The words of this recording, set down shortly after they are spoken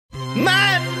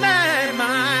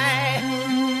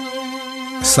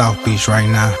South Beach right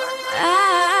now.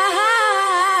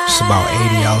 It's about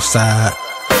 80 outside.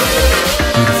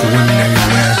 Beautiful women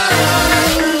everywhere.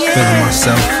 Feeling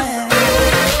myself.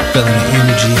 Feeling the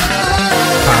energy.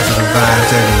 Positive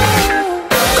vibes everywhere.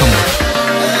 Come on.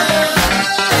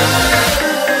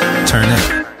 Turn up.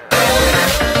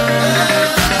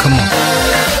 Come on.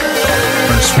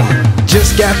 First one.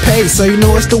 Just got paid, so you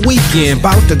know it's the weekend.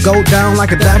 About to go down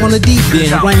like a dive on the deep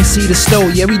end. Rain, see the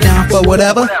snow, yeah, we down for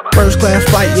whatever. First class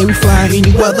flight, yeah, we flying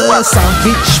any weather. South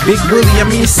Beach, Big Willie, I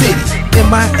mean city.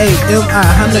 M-I-A-M-I,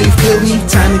 I know you feel me.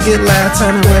 Time to get loud,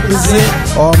 time to represent.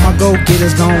 All my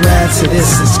go-getters gon' ride to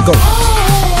this, let's go.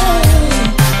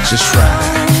 Just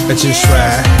ride, just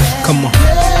ride. Come on,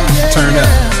 turn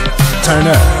up, turn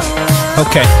up.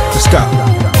 Okay, let's go.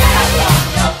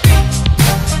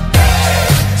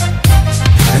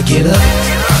 Get up,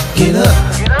 get up,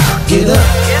 get up,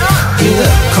 get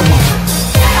up, come on.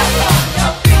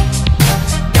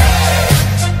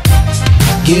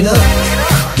 Get up,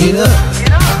 get up,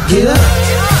 get up,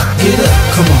 get up,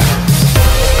 come on.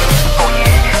 Oh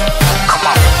yeah, come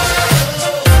on.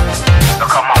 Oh,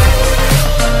 come on.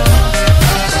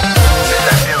 It's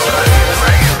that feel good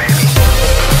right here, baby.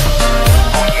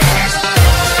 Oh yeah.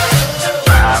 Just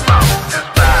vibe out, just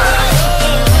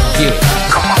vibe. Yeah.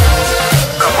 Come on.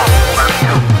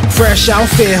 Fresh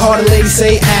outfit, hard to lady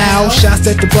say ow. Shots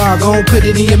at the bar, gon' put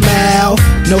it in your mouth.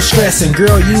 No stressing,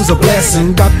 girl, use a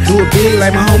blessing. About to do it big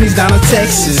like my homies down in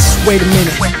Texas. Wait a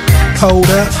minute, hold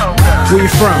up, where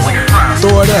you from?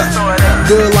 Throw it up,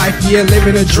 good life, yeah,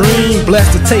 living a dream.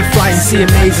 Blessed to take flight and see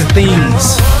amazing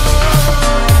things.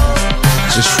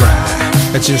 Just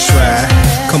ride,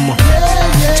 come on.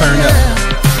 Turn up,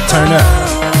 turn up.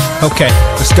 Okay,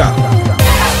 let's go.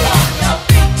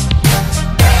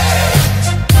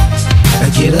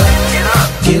 Get up,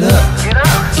 get up,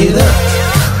 get up,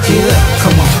 get up,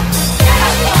 come on.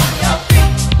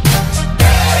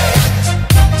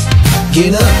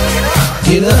 Get up,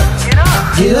 get up,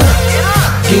 get up,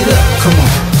 get up, come on.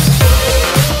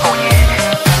 Oh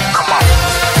yeah, come on.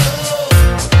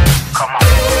 Come on.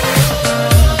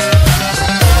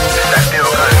 It's that feel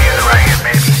good music right here,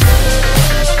 baby.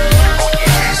 Oh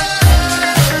yeah.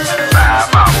 Just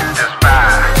vibe out, just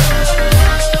vibe.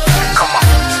 Come on.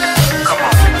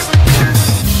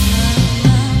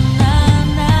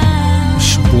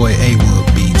 Boy,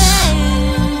 Awoodbeatz.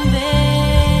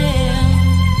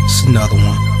 It's another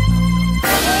one.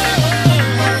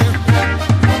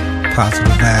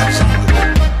 Positive vibes on